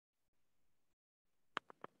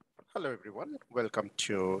Hello everyone, welcome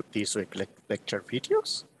to these week lecture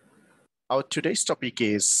videos. Our today's topic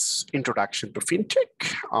is Introduction to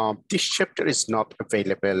Fintech. This chapter is not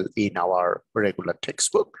available in our regular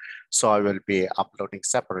textbook, so I will be uploading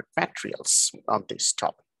separate materials on this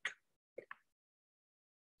topic.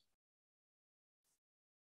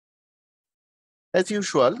 As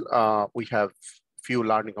usual, we have few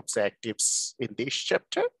learning objectives in this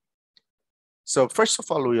chapter. So first of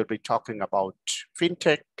all, we will be talking about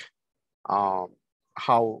Fintech,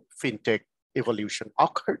 how Fintech evolution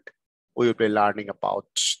occurred. We will be learning about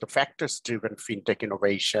the factors-driven Fintech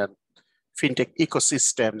innovation, Fintech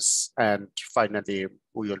ecosystems, and finally,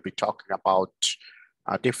 we will be talking about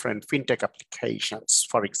different Fintech applications,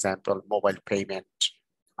 for example, mobile payment,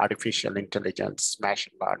 artificial intelligence,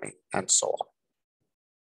 machine learning, and so on.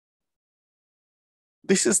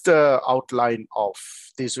 This is the outline of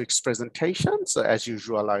this week's presentation. So as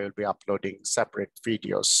usual, I will be uploading separate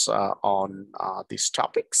videos on these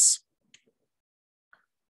topics.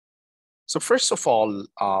 So first of all,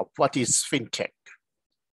 what is Fintech?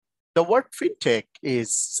 The word Fintech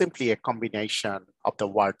is simply a combination of the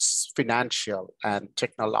words financial and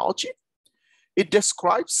technology. It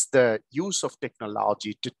describes the use of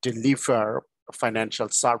technology to deliver financial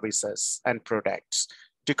services and products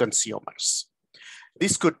to consumers.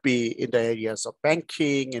 This could be in the areas of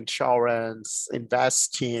banking, insurance,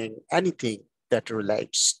 investing, anything that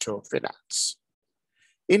relates to finance.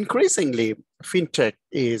 Increasingly, Fintech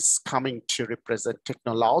is coming to represent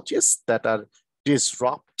technologies that are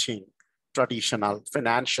disrupting traditional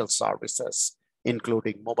financial services,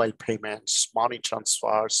 including mobile payments, money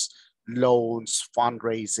transfers, loans,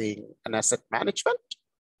 fundraising, and asset management.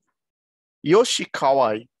 Yoshi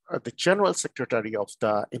Kawai, the General Secretary of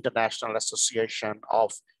the International Association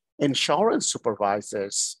of Insurance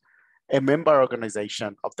Supervisors, a member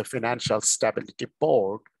organization of the Financial Stability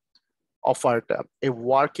Board, offered a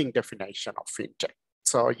working definition of Fintech.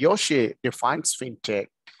 So Yoshi defines Fintech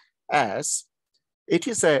as it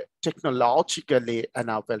is a technologically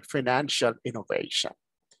enabled financial innovation.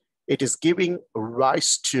 It is giving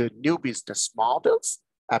rise to new business models,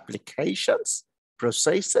 applications,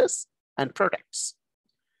 processes, and products.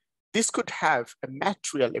 This could have a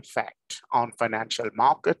material effect on financial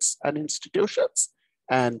markets and institutions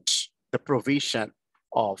and the provision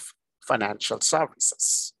of financial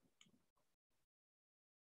services.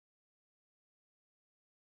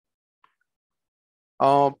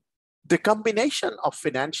 The combination of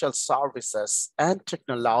financial services and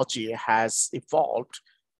technology has evolved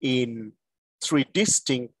in three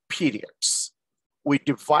distinct periods. We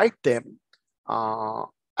divide them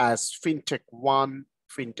as Fintech 1,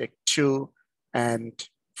 Fintech 2, and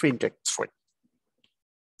Fintech 3.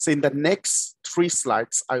 So in the next 3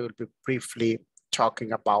 slides, I will be briefly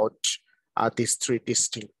talking about these 3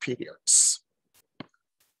 distinct periods.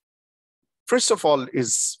 First of all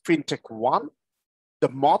is Fintech 1. The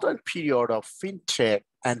modern period of Fintech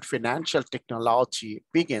and financial technology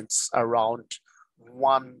begins around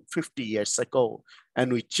 150 years ago,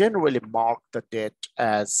 and we generally mark the date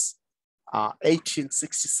as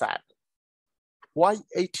 1867. Why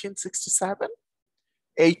 1867?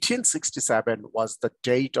 1867 was the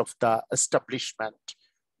date of the establishment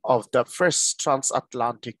of the first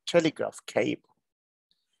transatlantic telegraph cable.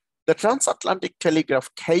 The transatlantic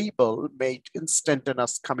telegraph cable made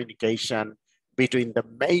instantaneous communication between the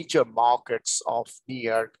major markets of New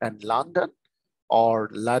York and London, or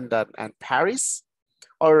London and Paris,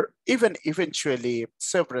 or even eventually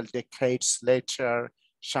several decades later,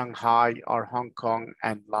 Shanghai or Hong Kong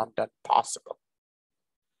and London possible.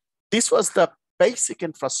 This was the basic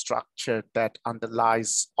infrastructure that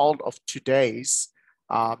underlies all of today's,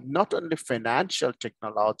 not only financial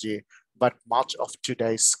technology, but much of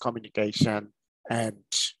today's communication and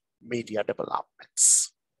media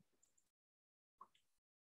developments.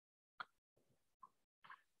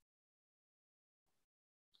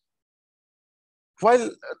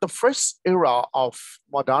 While the first era of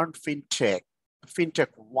modern Fintech,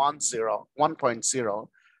 Fintech 1.0,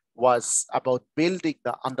 was about building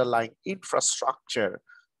the underlying infrastructure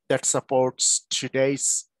that supports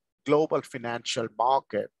today's global financial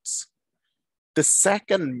markets, the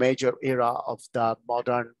second major era of the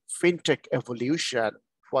modern Fintech evolution,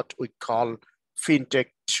 what we call Fintech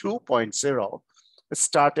 2.0,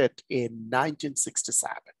 started in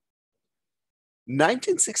 1967.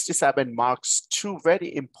 1967 marks 2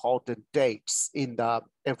 very important dates in the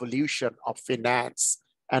evolution of finance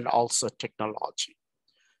and also technology.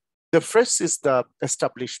 The first is the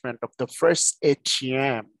establishment of the first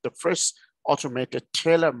ATM, the first automated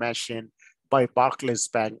teller machine by Barclays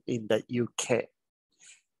Bank in the UK.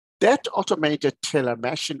 That automated teller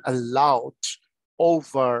machine allowed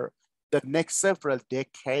over the next several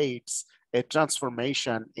decades a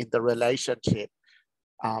transformation in the relationship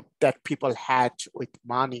that people had with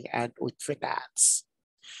money and with finance.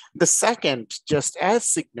 The second, just as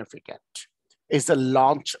significant, is the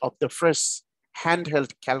launch of the first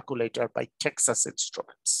handheld calculator by Texas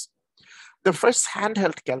Instruments. The first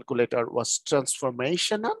handheld calculator was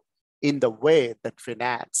transformational in the way that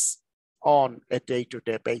finance on a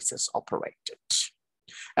day-to-day basis operated.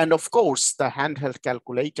 And of course, the handheld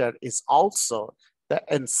calculator is also the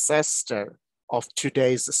ancestor of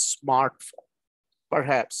today's smartphone.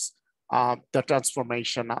 Perhaps the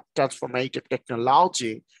transformative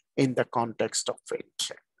technology in the context of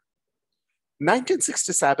fintech.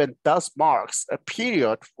 1967 thus marks a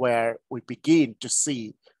period where we begin to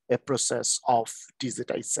see a process of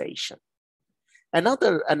digitization.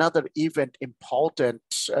 Another event important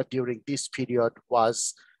during this period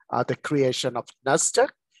was the creation of NASDAQ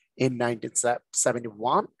in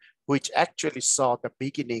 1971, which actually saw the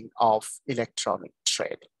beginning of electronic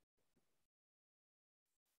trading.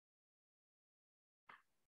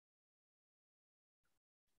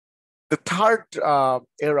 The third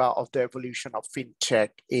era of the evolution of fintech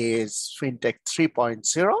is fintech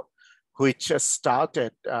 3.0, which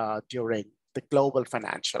started during the global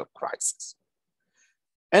financial crisis.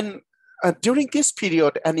 And during this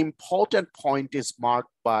period, an important point is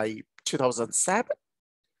marked by 2007.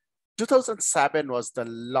 2007 was the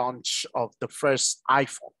launch of the first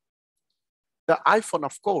iPhone. The iPhone,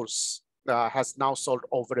 of course, has now sold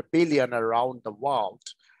over 1 billion around the world.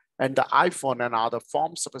 And the iPhone and other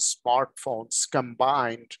forms of smartphones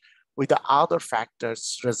combined with the other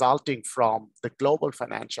factors resulting from the global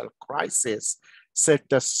financial crisis set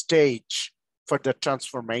the stage for the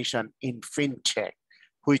transformation in fintech,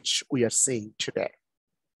 which we are seeing today.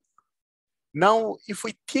 Now, if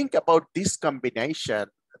we think about this combination,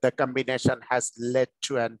 the combination has led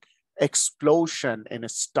to an explosion in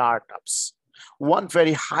startups. One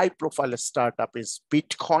very high-profile startup is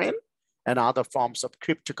Bitcoin and other forms of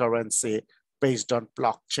cryptocurrency based on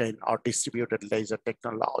blockchain or distributed ledger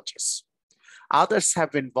technologies. Others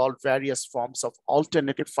have involved various forms of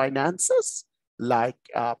alternative finances like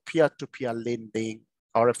peer-to-peer lending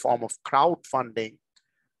or a form of crowdfunding,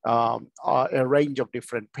 or a range of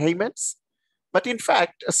different payments. But in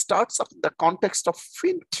fact, startups in the context of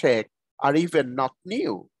fintech are even not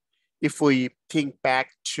new. If we think back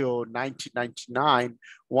to 1999,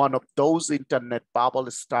 one of those internet bubble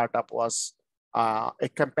startup was a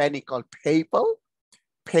company called PayPal.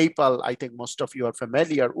 PayPal, I think most of you are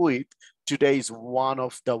familiar with, today is one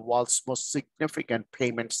of the world's most significant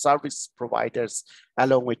payment service providers,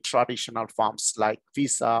 along with traditional firms like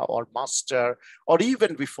Visa or Master, or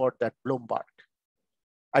even before that, Bloomberg.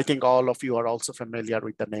 I think all of you are also familiar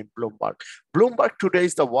with the name Bloomberg. Bloomberg today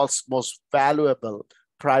is the world's most valuable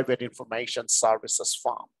private information services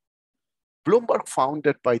firm. Bloomberg,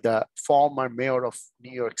 founded by the former mayor of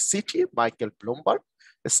New York City, Michael Bloomberg,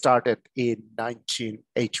 started in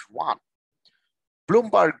 1981.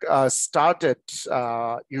 Bloomberg started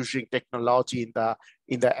using technology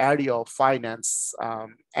in the area of finance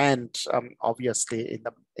and obviously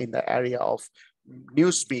in the area of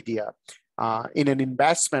news media in an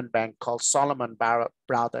investment bank called Solomon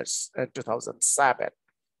Brothers in 2007.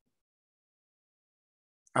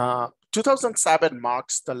 2007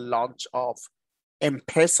 marks the launch of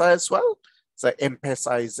M-Pesa as well. So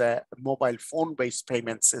M-Pesa is a mobile phone-based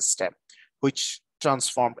payment system, which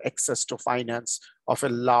transformed access to finance of a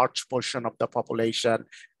large portion of the population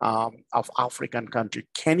of African country,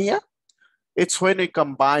 Kenya. It's when we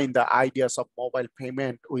combine the ideas of mobile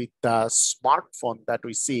payment with the smartphone that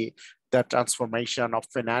we see the transformation of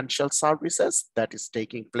financial services that is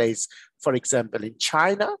taking place, for example, in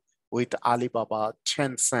China, with Alibaba,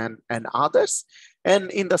 Tencent, and others. And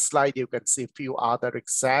in the slide, you can see a few other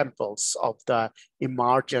examples of the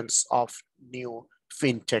emergence of new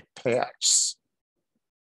fintech players.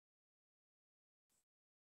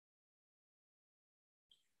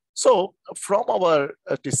 So from our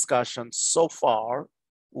discussion so far,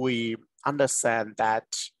 we understand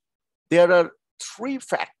that there are three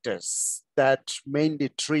factors that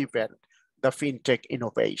mainly driven the fintech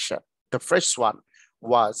innovation. The first one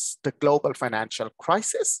was the global financial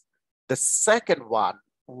crisis. The second one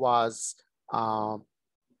was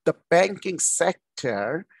the banking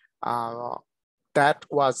sector that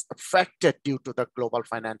was affected due to the global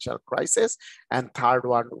financial crisis. And third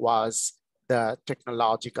one was the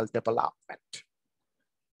technological development.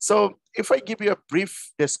 So if I give you a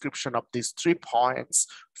brief description of these 3 points,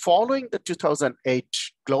 following the 2008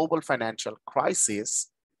 global financial crisis,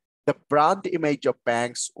 the brand image of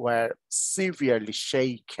banks were severely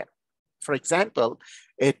shaken. For example,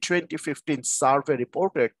 a 2015 survey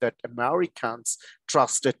reported that Americans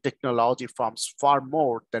trusted technology firms far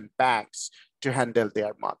more than banks to handle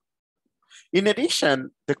their money. In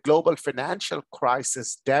addition, the global financial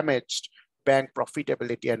crisis damaged bank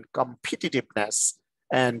profitability and competitiveness,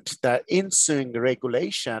 and the ensuing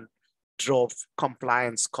regulation drove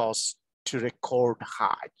compliance costs to record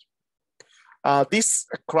high. This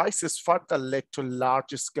crisis further led to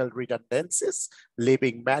large-scale redundancies,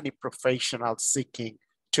 leaving many professionals seeking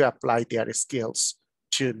to apply their skills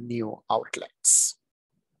to new outlets.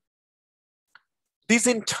 This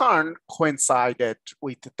in turn coincided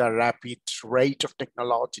with the rapid rate of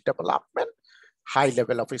technology development, high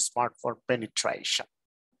level of smartphone penetration.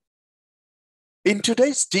 In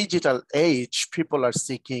today's digital age, people are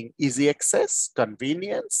seeking easy access,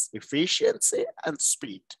 convenience, efficiency, and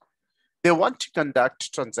speed. They want to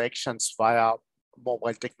conduct transactions via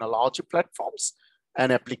mobile technology platforms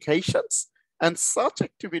and applications, and such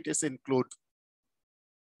activities include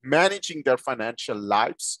managing their financial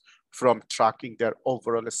lives, from tracking their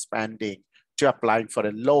overall spending to applying for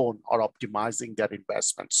a loan or optimizing their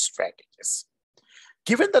investment strategies.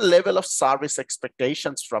 Given the level of service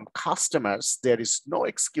expectations from customers, there is no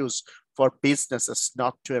excuse for businesses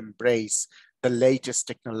not to embrace the latest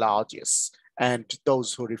technologies, and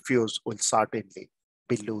those who refuse will certainly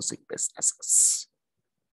be losing businesses.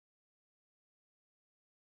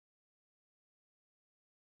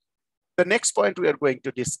 The next point we are going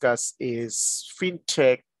to discuss is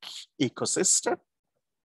fintech ecosystem.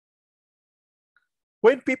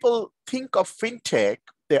 When people think of fintech,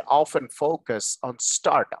 they often focus on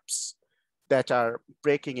startups that are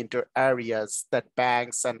breaking into areas that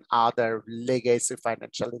banks and other legacy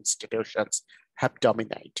financial institutions have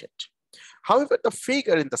dominated. However, the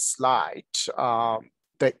figure in the slide,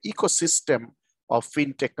 the ecosystem of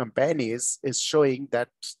fintech companies is showing that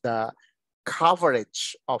the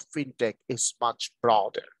coverage of fintech is much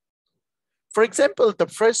broader. For example, the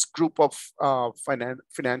first group of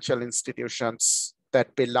financial institutions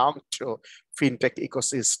that belong to fintech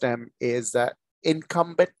ecosystem is the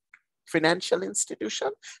incumbent financial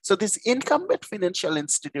institution. So these incumbent financial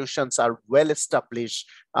institutions are well-established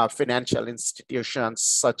financial institutions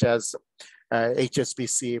such as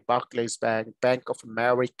HSBC, Barclays Bank, Bank of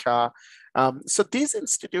America. So these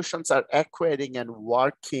institutions are acquiring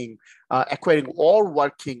or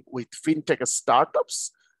working with fintech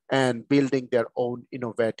startups and building their own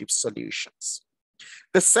innovative solutions.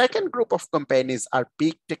 The second group of companies are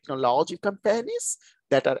big technology companies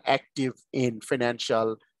that are active in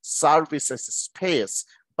financial services space,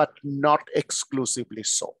 but not exclusively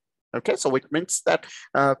so. Okay, so it means that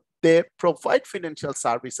they provide financial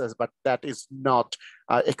services, but that is not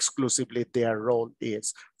exclusively their role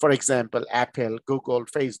is. For example, Apple, Google,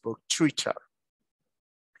 Facebook, Twitter.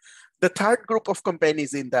 The third group of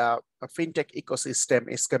companies in the fintech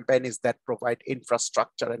ecosystem is companies that provide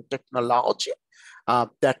infrastructure and technology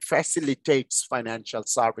that facilitates financial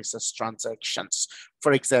services transactions.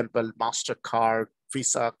 For example, MasterCard,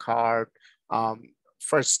 Visa card,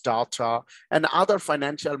 First Data, and other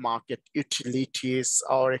financial market utilities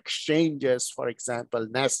or exchanges, for example,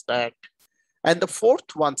 NASDAQ. And the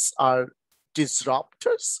fourth ones are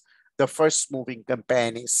disruptors, the first moving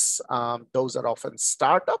companies. Those are often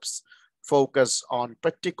startups focus on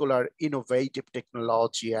particular innovative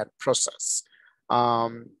technology and process.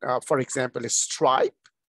 For example, Stripe,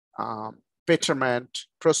 Betterment,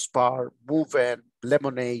 Prosper, Moven,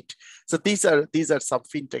 Lemonade. So these are some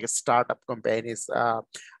fintech startup companies.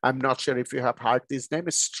 I'm not sure if you have heard this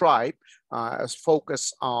name. Stripe as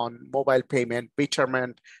focus on mobile payment,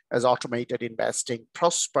 Betterment as automated investing,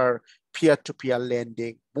 Prosper peer-to-peer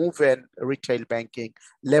lending, Moven retail banking,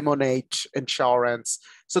 Lemonade insurance.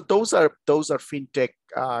 So those are fintech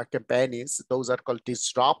companies. Those are called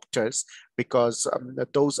disruptors because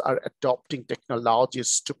those are adopting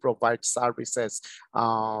technologies to provide services,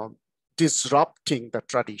 disrupting the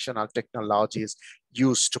traditional technologies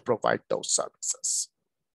used to provide those services.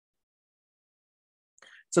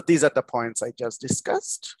 So these are the points I just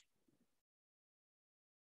discussed.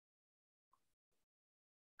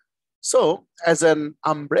 So as an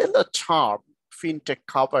umbrella term, fintech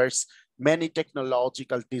covers many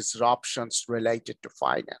technological disruptions related to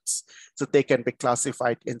finance. So they can be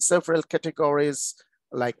classified in several categories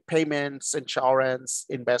like payments, insurance,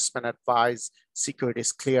 investment advice,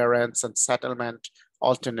 securities clearance and settlement,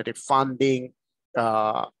 alternative funding,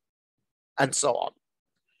 and so on.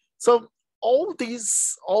 So all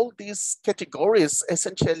these categories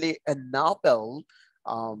essentially enable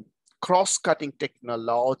cross-cutting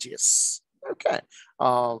technologies Okay.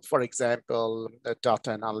 For example,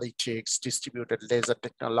 data analytics, distributed ledger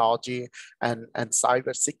technology, and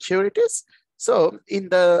cyber securities. So in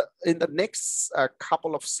the next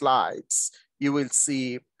couple of slides, you will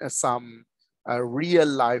see some real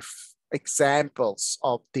life examples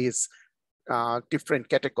of these different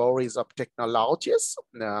categories of technologies.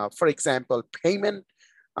 For example, payment,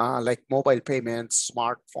 like mobile payments,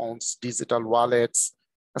 smartphones, digital wallets.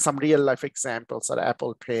 Some real life examples are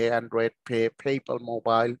Apple Pay, Android Pay, PayPal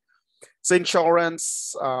Mobile. So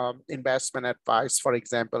insurance, investment advice, for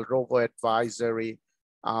example, robo-advisory,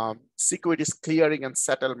 securities clearing and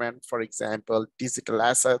settlement, for example, digital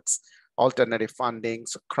assets, alternative funding,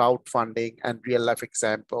 so crowdfunding, and real life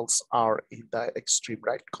examples are in the extreme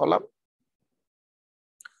right column.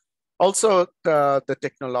 Also, the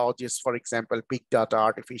technologies, for example, big data,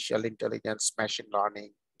 artificial intelligence, machine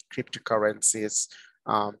learning, cryptocurrencies,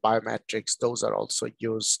 biometrics, those are also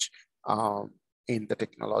used in the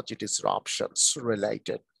technology disruptions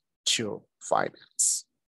related to finance.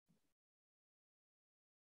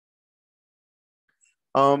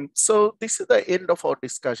 So this is the end of our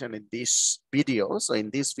discussion in this video. So in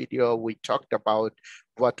this video, we talked about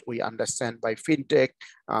what we understand by fintech,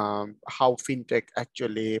 how fintech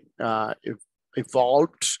actually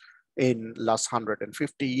evolved in last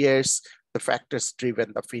 150 years, the factors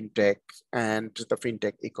driven the fintech and the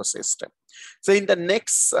fintech ecosystem. So in the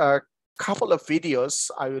next couple of videos,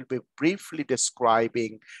 I will be briefly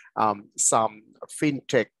describing some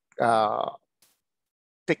fintech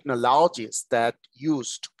technologies that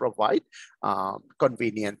use to provide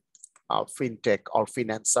convenient fintech or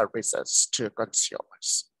finance services to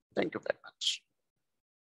consumers. Thank you very much.